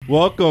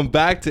Welcome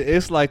back to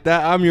It's Like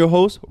That. I'm your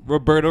host,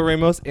 Roberto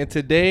Ramos, and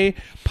today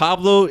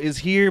Pablo is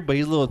here, but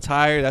he's a little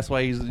tired. That's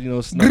why he's,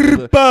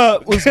 snuck.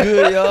 What's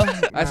good, y'all?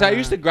 I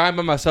used to grind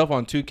by myself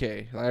on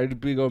 2K. Like,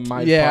 I'd be going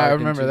my Yeah, I park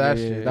remember and that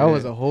 2K. shit. That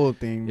was a whole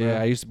thing, bro. Yeah,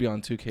 I used to be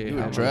on 2K. You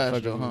were I'm trash,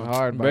 fucking though, huh?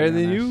 Hard Better by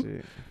than that you?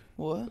 shit.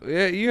 What?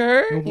 Yeah, you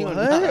heard? What?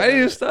 I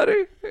didn't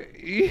stutter.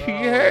 You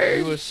heard?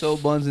 You were so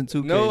buns in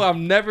 2K. No,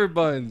 I'm never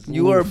buns.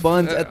 You are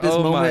buns at this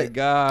Oh moment. my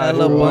god! I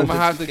love I'm buns gonna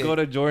at have to 2K. go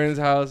to Jordan's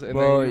house and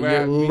Bro,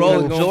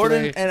 then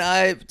Jordan and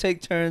I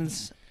take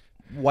turns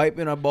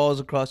wiping our balls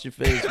across your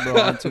face, bro,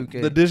 on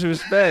 2K. The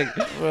disrespect.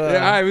 Bruh.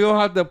 Yeah, all right, we don't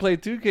have to play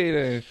 2K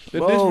then. The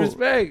Bro.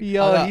 disrespect.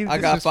 Yo, I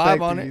got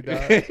 5 on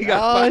it. You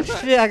got Oh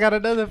shit, I got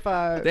another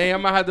 5. Dang, I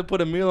might have to put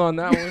a meal on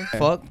that one.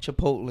 Fuck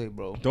Chipotle,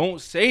 bro.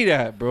 Don't say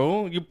that,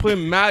 bro. You put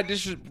mad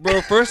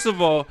bro. First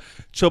of all,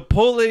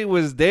 Chipotle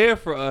was there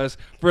for us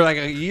for like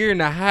a year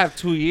and a half,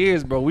 2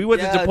 years, bro. We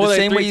went to Chipotle. the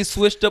same way you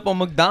switched up on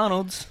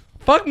McDonald's.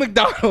 Fuck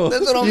McDonald's.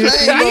 That's what I'm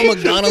saying, bro.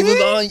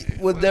 McDonald's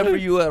was there for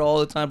you at all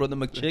the time, bro. The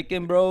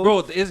McChicken, bro.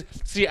 Bro,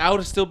 I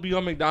would still be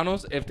on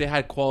McDonald's if they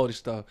had quality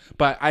stuff.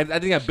 But I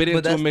think I bit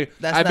but into a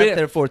that's not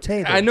their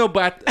forte, though. I know,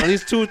 but at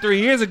least 2 or 3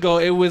 years ago,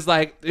 it was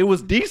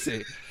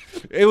decent.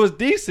 It was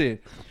decent.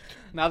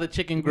 Now the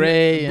chicken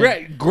gray.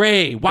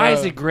 Gray. Why Bro.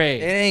 is it gray?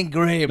 It ain't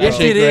gray, bro. Yes,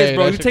 shit it is, gray.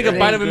 bro. That You shit take a gray.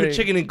 bite of a Gray.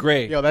 McChicken and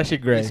gray. Yo, that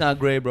shit gray. It's not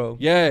gray, bro.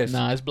 Yes.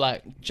 Nah, it's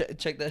black.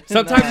 Check that.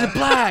 Sometimes Nah. it's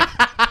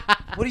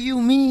black. What do you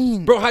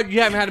mean? Bro,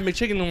 you haven't had a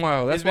McChicken in a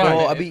while. That's It's why. been-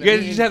 Bro, I be You guys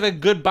eating- just have a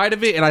good bite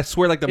of it, and I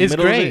swear, like, the It's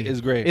middle gray. of it is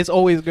gray. It's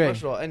always gray.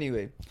 First of all,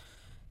 anyway,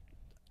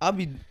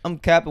 I'm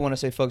capping when I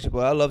say fuck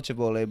Chipotle. I love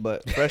Chipotle,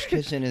 but Fresh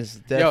Kitchen is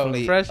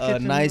definitely Fresh a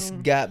Kitchen, nice bro.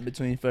 gap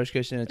between Fresh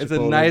Kitchen and Chipotle. It's a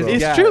nice bro. It's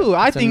gap. true.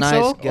 I It's a think nice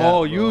so. gap. Oh,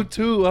 bro. you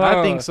too, huh?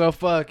 I think so.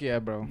 Fuck yeah,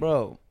 bro.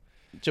 Bro,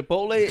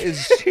 Chipotle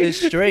is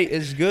straight.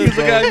 It's good, He's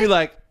looking bro. at me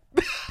like,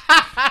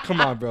 come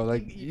on, bro.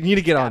 Like, you need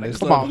to get on this.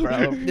 Come on,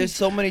 bro. There's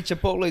so many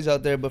Chipotles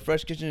out there, but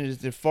Fresh Kitchen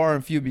they're far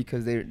and few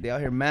because they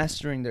out here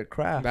mastering their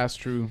craft. That's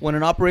true. When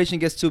an operation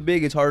gets too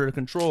big, it's harder to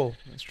control.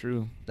 That's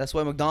true. That's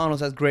why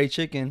McDonald's has great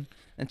chicken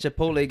and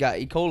Chipotle got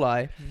E.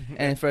 coli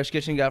and Fresh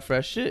Kitchen got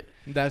fresh shit.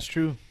 That's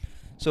true.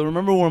 So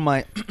remember when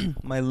my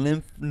my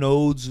lymph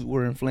nodes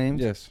were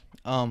inflamed? Yes.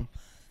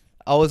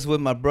 I was with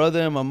my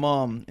brother and my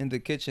mom in the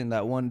kitchen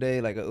that one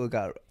day. Like,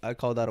 I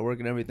called out of work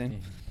and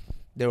everything.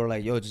 They were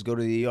like, "Yo, just go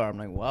to the ER." I'm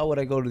like, "Why would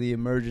I go to the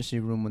emergency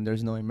room when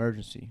there's no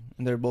emergency?"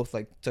 And they're both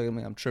like telling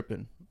me I'm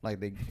tripping. Like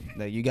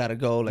you gotta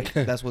go. Like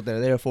that's what they're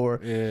there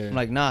for. Yeah. I'm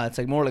like, nah, it's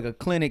like more like a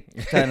clinic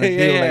kind of yeah,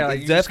 deal. yeah, Like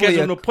you it's definitely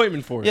schedule a- an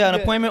appointment for it. yeah,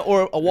 an appointment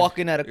or a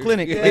walk-in at a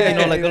clinic. Yeah,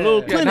 like, like a little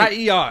yeah,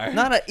 clinic. not ER.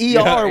 Not an ER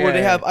Yeah, where they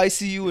yeah. have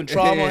ICU and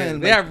trauma Yeah,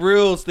 and they like, have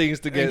real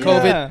things to get. And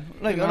COVID. yeah,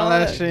 like and and all all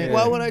that that shit.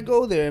 Why would I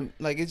go there?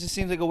 Like it just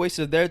seems like a waste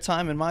of their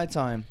time and my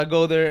time. I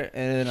go there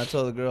and I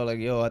tell the girl like,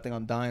 "Yo, I think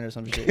I'm dying or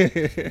some shit."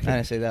 I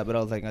didn't say that, but I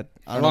was like, I don't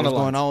know Along what's the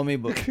going lines. on with me,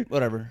 but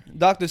whatever.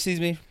 Doctor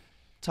sees me,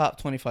 top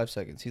 25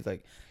 seconds. He's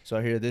like, "So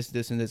I hear this,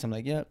 and this." I'm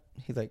like, "Yep."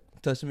 He's like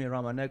touching me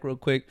around my neck real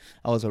quick.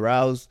 I was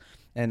aroused.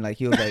 And like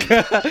he was like,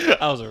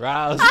 I was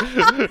aroused.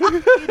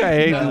 I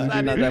hate no, this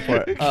not dude.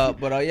 that part.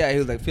 But yeah, he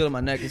was like feeling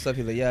my neck and stuff.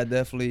 He's like, yeah,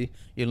 definitely,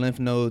 your lymph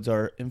nodes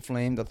are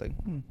inflamed. I was like,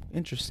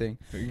 interesting.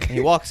 And he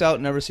walks out,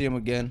 never see him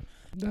again.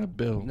 That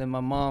bill. And then my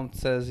mom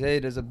says, hey,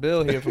 there's a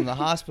bill here from the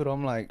hospital.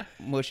 I'm like,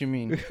 what you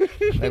mean?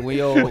 Like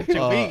we owe.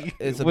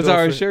 It's a What's bill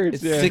our for- insurance?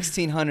 It's Yeah.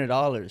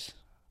 $1,600.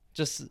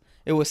 Just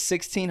it was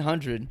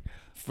 $1,600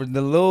 for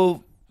the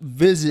little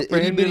visit. For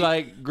him to Itty-bitty-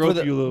 like grope for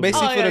the- you a little bit.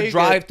 basically Oh, for yeah, the you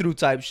drive-through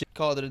type shit.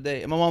 Called it a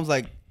day. And my mom's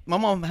like, my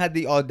mom had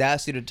the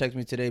audacity to text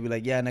me today, be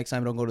like, yeah, next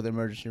time don't go to the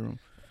emergency room.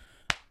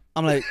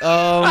 I'm like,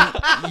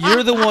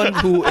 you're the one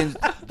who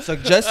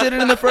suggested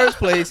it in the first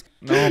place.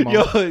 No,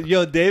 mom.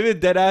 Yo,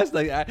 David, deadass,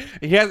 like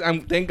he has.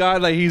 Thank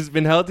God, like he's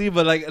been healthy,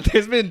 but like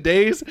there's been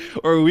days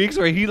or weeks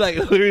where he like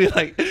literally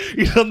like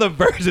he's on the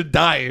verge of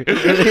dying,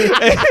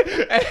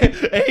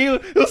 and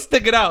he'll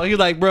stick it out. He's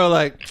like, bro,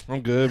 like I'm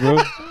good, bro.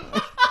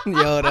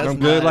 Yo, that's I'm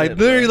good. not Like it,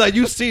 literally, bro. like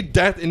you see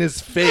death in his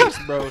face,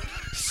 bro,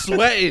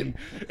 sweating,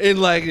 and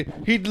like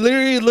he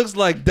literally looks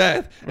like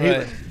death. And he's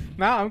Right. like,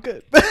 Nah, I'm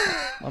good.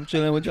 I'm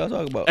chilling. What y'all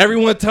talking about?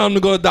 everyone tell him to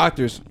go to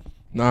doctors.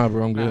 Nah,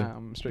 bro, I'm good. Nah,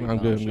 I'm straight. I'm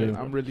Nah, good. I'm straight. good.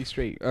 I'm really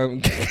straight.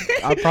 Um,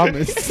 I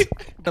promise.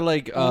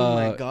 like, Oh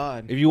my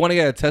God. if you want to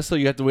get a Tesla,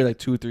 you have to wait like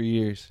 2-3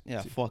 years.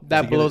 Yeah, fuck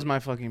That that. blows my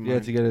fucking Yeah,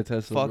 mind. to get a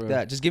Tesla. Fuck bro.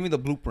 that. Just give me the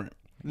blueprint.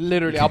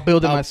 Literally, I'll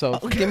build it I'll-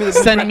 myself. give me the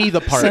Send me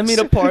the parts. Send me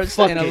the parts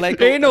Fuck and a it. Lego.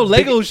 There ain't no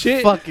Lego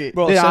shit. Fuck it.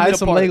 Bro, Yeah, send me I the had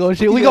some parts. Lego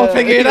shit. We Yeah. gonna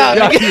figure it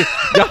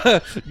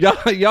out.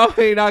 y'all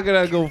ain't not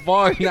gonna go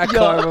far in that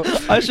car, bro.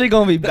 That shit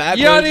gonna be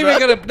backwards. Y'all not even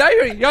bro.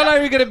 gonna y'all not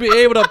even gonna be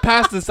able to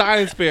pass the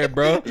science fair,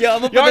 bro. Yeah,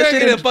 I'm gonna put Y'all that gonna shit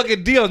get in. a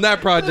fucking D on that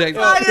project.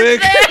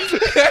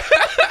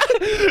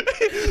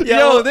 Yo.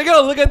 Yo, they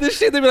gonna look at this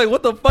shit. They be like,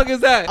 "What the fuck is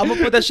that?" I'm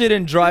gonna put that shit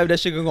in drive. That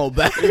shit gonna go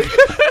back.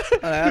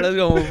 Alright, let's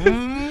go. What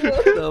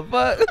the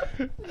fuck?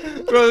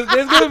 Bro,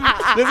 there's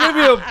gonna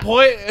be a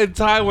point in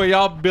time where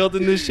y'all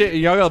building this shit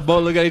and y'all gonna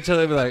both look at each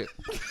other and be like,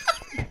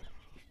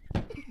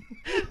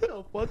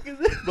 The fuck is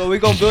it? Bro, we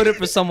gonna build it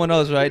for someone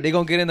else, right? They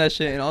gonna get in that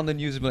shit and on the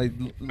news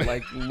be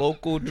like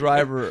local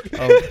driver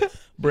of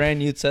Brand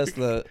new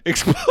Tesla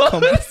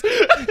Explodes.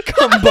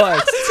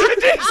 combust.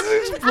 It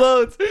just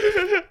explodes.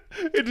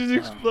 It just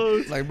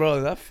explodes. Like, bro,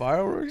 is that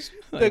fireworks?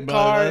 The Like, bro,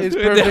 car that's- is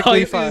And then all perfectly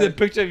you see is a fine.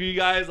 picture of you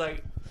guys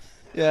like,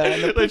 Yeah,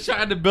 and the like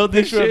trying to build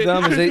this picture shit.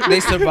 of them is they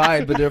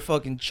survived, but they're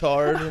fucking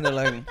charred, and they're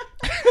like,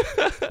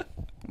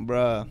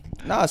 bruh.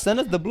 Nah, send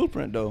us the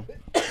blueprint, though.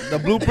 The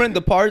blueprint,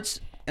 the parts,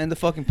 and the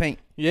fucking paint.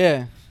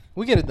 Yeah,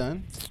 we get it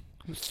done.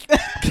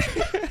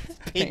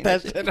 Paint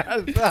that shit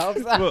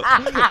ourselves.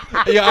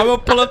 Yeah, I'm gonna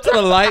pull up to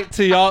the light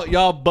to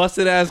y'all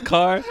busted ass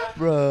car,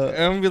 Bruh.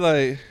 and I'm gonna be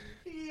like,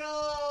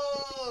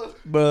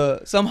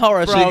 Bruh. Somehow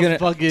our Bro, shit gonna...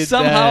 fucking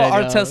Somehow dead,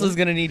 our yo. Tesla's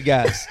gonna need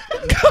gas.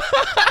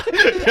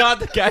 y'all at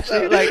the gas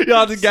station. Like, Y'all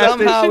at the gas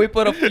somehow station. we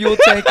put a fuel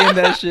tank in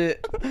that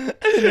shit, and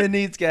it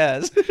needs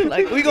gas.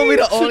 Like, we gonna be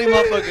the only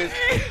motherfuckers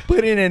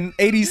putting an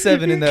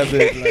 87 in that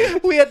bitch.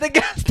 Like, We at the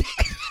gas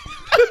station.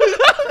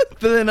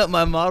 filling up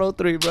my Model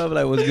 3, bro.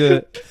 Like, what's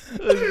good?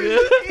 Yo,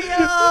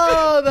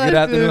 that's Good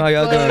afternoon, how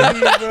y'all doing?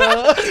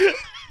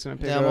 doing?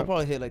 Damn, I'll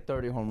probably hit like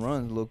 30 home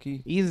runs, low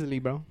key. Easily,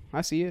 bro.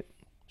 I see it.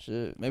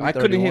 Shit, maybe I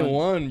couldn't hit 31.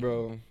 one,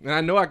 bro, and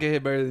I know I can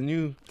hit better than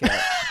you.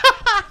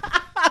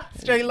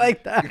 Straight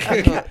like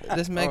that.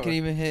 This man can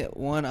even hit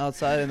one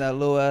outside in that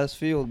little ass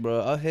field, bro.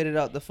 I'll hit it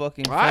out the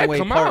fucking All right, Fenway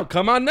come Park. out.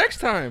 Come out next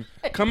time.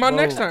 Come out Bro.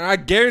 next time. I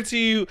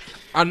guarantee you,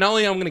 not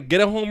only I'm gonna get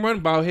a home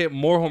run, but I'll hit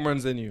more home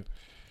runs than you.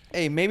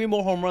 Hey, maybe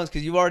more home runs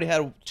because you've already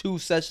had 2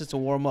 sessions to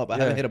warm up. I Yeah.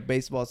 haven't hit a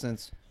baseball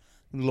since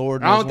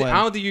Lord I knows don't, when.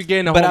 I don't think you're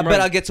getting a but I home bet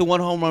run. I'll get to 1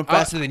 home run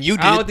faster than you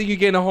did. I don't think you're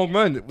getting a home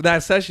run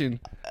that session.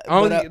 I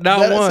don't But think, not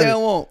but I one. say I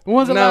won't. When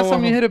was the Nah, last time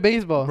you well, hit a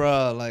baseball?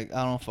 Bro, like,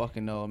 I don't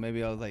fucking know.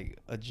 Maybe I was like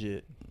a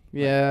jit.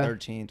 Like Yeah.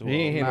 13, 12. He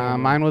ain't hit no Nah, home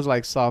run. mine was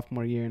like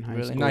sophomore year in high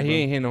Really? school. Nah, he bro.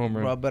 ain't hitting a home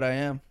run. Bro, but I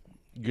am.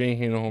 You ain't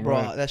hitting a home Bro,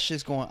 run. that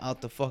shit's going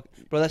out the fuck.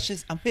 Bro, that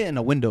shit's. I'm hitting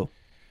a window.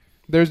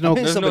 There's no.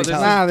 There's no- Nah, this is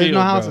there's field, no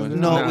bro. houses. Nah,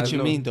 No, there's what you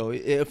no- mean though?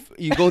 If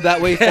you go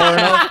that way far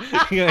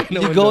enough, you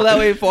you go that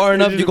way far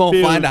enough, It's you're gonna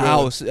just find a field, bro.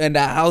 house, and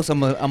that house,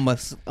 I'm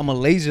a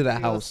laser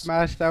that house.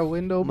 Smash that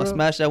window, I'm bro. gonna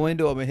smash that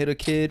window. I'm gonna hit a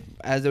kid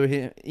as they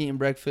were eating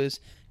breakfast.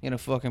 Gonna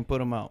fucking put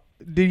them out.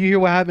 Did you hear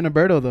what happened to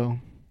Berto though?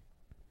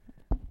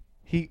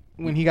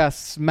 When he got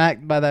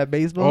smacked by that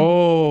baseball.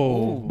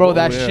 Oh, Bro,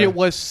 that yeah. shit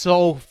was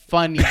so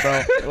funny,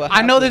 bro. What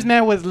I know this happened?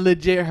 man was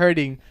legit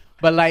hurting,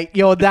 but like,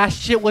 yo, that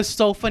shit was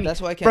so funny.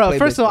 That's why I can't Bro, play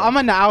first of all, baseball. I'm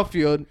in the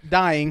outfield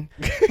dying.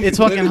 It's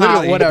fucking hot,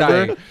 Literally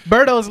whatever. dying.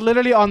 Berto's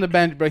literally on the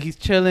bench, bro. He's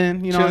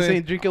chilling, you know what I'm Chilling.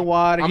 saying? Drinking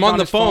water. I'm He's on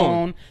the his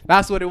phone.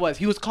 That's what it was.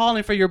 He was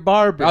calling for your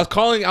barber. I was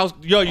calling. Yo,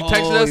 you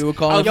texted Oh, us. you were I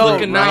calling was for Yo,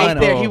 looking right out.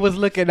 there, bro. he was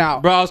looking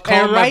out. Bro, I was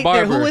calling and my right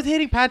there, barber. who was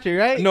hitting Patrick,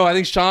 right? No, I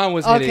think Sean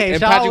was hitting, Okay, and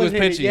Shaw Patrick was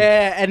hitting. pitching.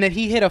 Yeah, and then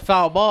he hit a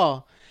foul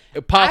ball.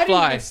 It pop I didn't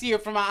fly. even see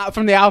it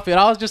from the outfield.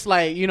 I was just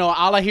like, you know,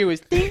 all I hear was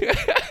ding.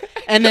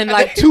 And then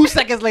like 2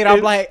 seconds later,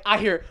 I'm like, I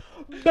hear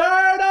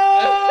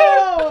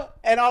Berto,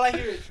 and all I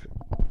hear is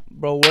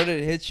Bro, where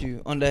did it hit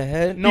you? On the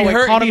head? no.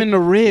 It caught him in the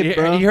rib,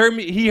 bro. He heard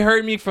me. He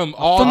heard me from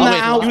all From the the way.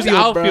 He was the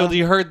outfield, bro. outfield. He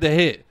heard the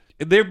hit.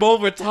 They both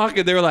were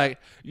talking. They were like,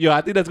 "Yo,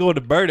 I think that's going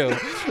to Berto."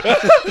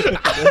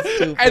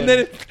 too and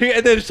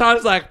then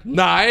Sean's like,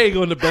 "Nah, I ain't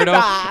going to Berto."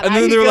 Nah, and nah,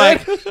 then he they were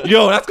good. like,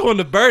 "Yo, that's going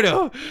to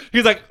Berto."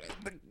 He's like,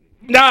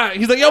 "Nah."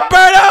 He's like, "Yo,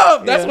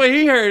 Berto." That's Yeah. what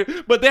he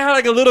heard. But they had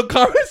like a little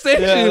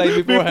conversation Yeah, like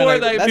before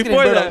beforehand, like, before let's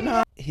get that. Berto.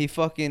 Nah. He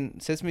fucking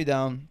sits me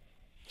down.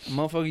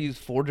 Motherfucker used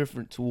 4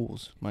 different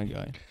tools, my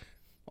guy.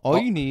 All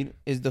you need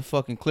is the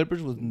fucking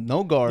clippers with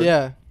no guard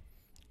Yeah,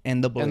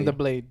 and the blade. and the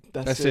blade.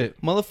 That's it.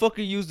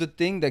 Motherfucker used the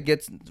thing that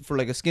gets for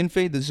like a skin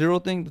fade, the 0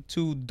 thing, the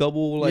 2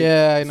 double like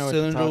Yeah, I know what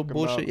you're cylindrical talking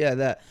bullshit. about.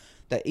 Yeah,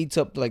 that eats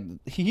up like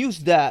he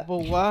used that. But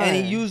why?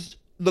 And he used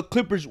the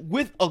clippers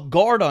with a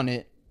guard on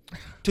it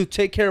to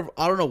take care of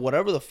I don't know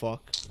whatever the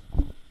fuck.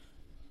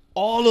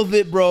 All of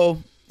it,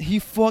 bro. He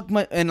fucked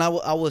my and I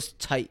was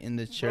tight in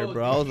the chair,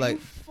 bro. I was like,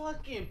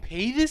 fucking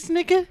pay this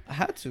nigga. I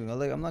had to. I was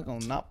like, I'm not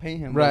gonna not pay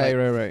him. but, Right,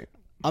 like, right.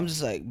 I'm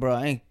just like, bro,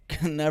 I ain't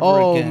never.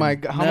 Oh again. my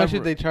god, how much did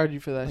Never. they charge you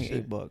for that Like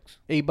shit? $8.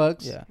 $8.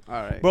 Yeah.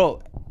 All right,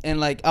 Bro, and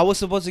like I was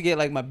supposed to get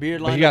like my beard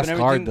But lined he up got and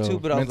scarred, everything though. too,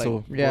 but I was Mental.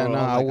 like, Yeah, bro, no,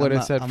 I like, would've I'm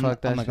not- said I'm fuck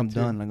not- that I'm like, shit I'm too.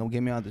 done. Like, I'm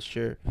getting me out of this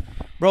chair,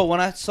 bro. When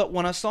I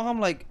saw him,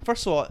 like,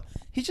 first of all,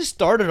 he just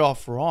started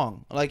off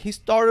wrong. Like, he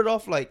started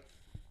off like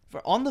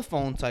on the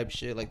phone type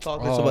shit, like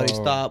talking to somebody,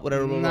 Oh. stop,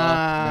 whatever. Blah, blah,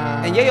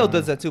 blah. Nah. And Yayo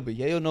does that too, but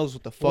Yayo knows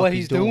what the fuck What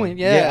he's he's doing, doing.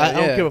 yeah, I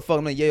don't yeah. give a fuck.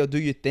 I'm like, Yayo, do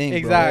your thing,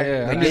 Exactly. bro.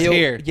 Yeah, Like, I'm just Yayo,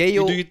 here.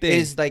 You Yayo do your thing.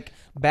 is like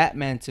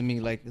Batman to me,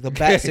 like the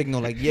bat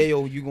signal. Like,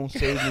 Yayo, you gonna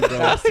save me, bro.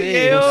 That's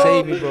it. You gonna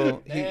save me,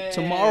 bro. Damn.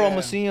 Tomorrow I'm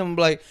gonna see him.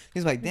 Like,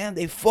 he's like, damn,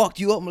 they fucked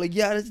you up. I'm like,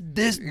 yeah,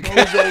 this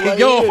bozo right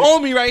Yo, here.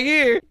 homie, right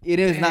here. It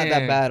is not that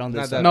Damn. bad on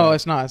Not this that side. No,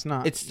 it's not. It's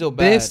not. It's still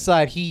bad. This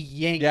side, he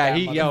yanked. Yeah, that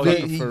he- yo,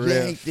 motherfucker he for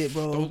real. yanked it,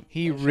 bro.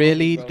 He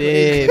really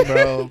did,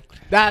 bro.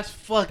 That's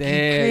fucking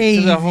Damn,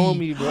 crazy. to the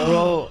homie, bro.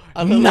 Bro,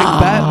 I look Nah,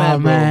 like Batman,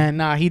 bro. man.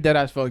 Nah, he dead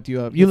ass fucked you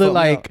up. He You look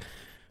fucked me like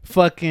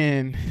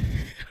fucking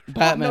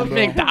Batman, bro.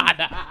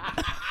 McDonald.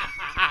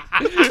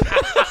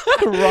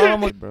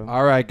 Ronald, bro.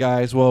 All right,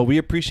 guys. Well, we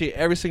appreciate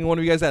every single one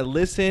of you guys that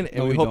listen, and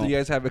No, we we hope don't. that you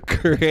guys have a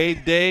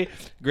great day,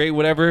 great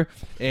whatever,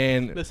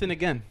 and Listen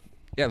again.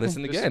 yeah,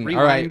 listen Just again. All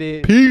rewind right,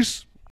 it. peace.